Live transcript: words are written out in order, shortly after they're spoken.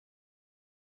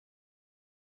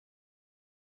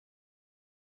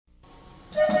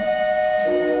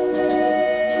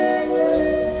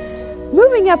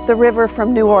up the river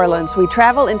from New Orleans, we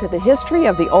travel into the history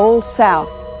of the Old South.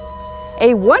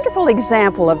 A wonderful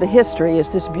example of the history is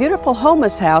this beautiful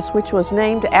Homus house, which was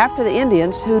named after the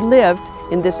Indians who lived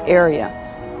in this area.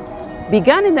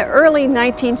 Begun in the early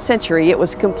 19th century, it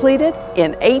was completed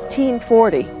in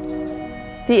 1840.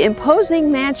 The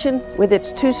imposing mansion with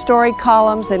its two-story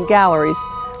columns and galleries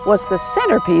was the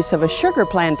centerpiece of a sugar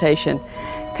plantation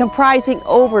comprising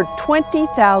over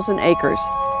 20,000 acres,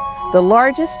 the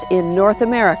largest in North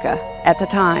America at the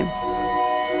time.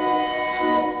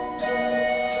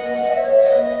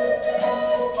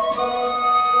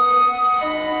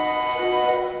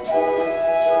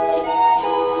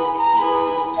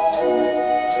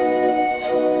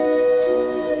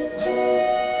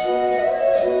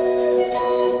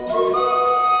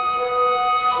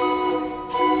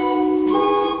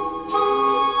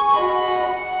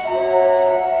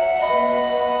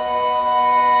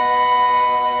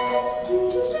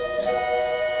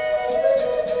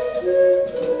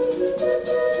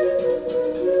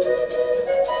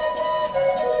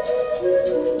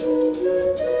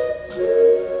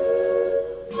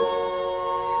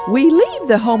 We leave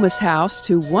the Homus house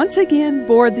to once again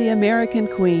board the American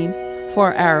Queen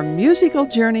for our musical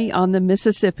journey on the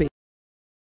Mississippi.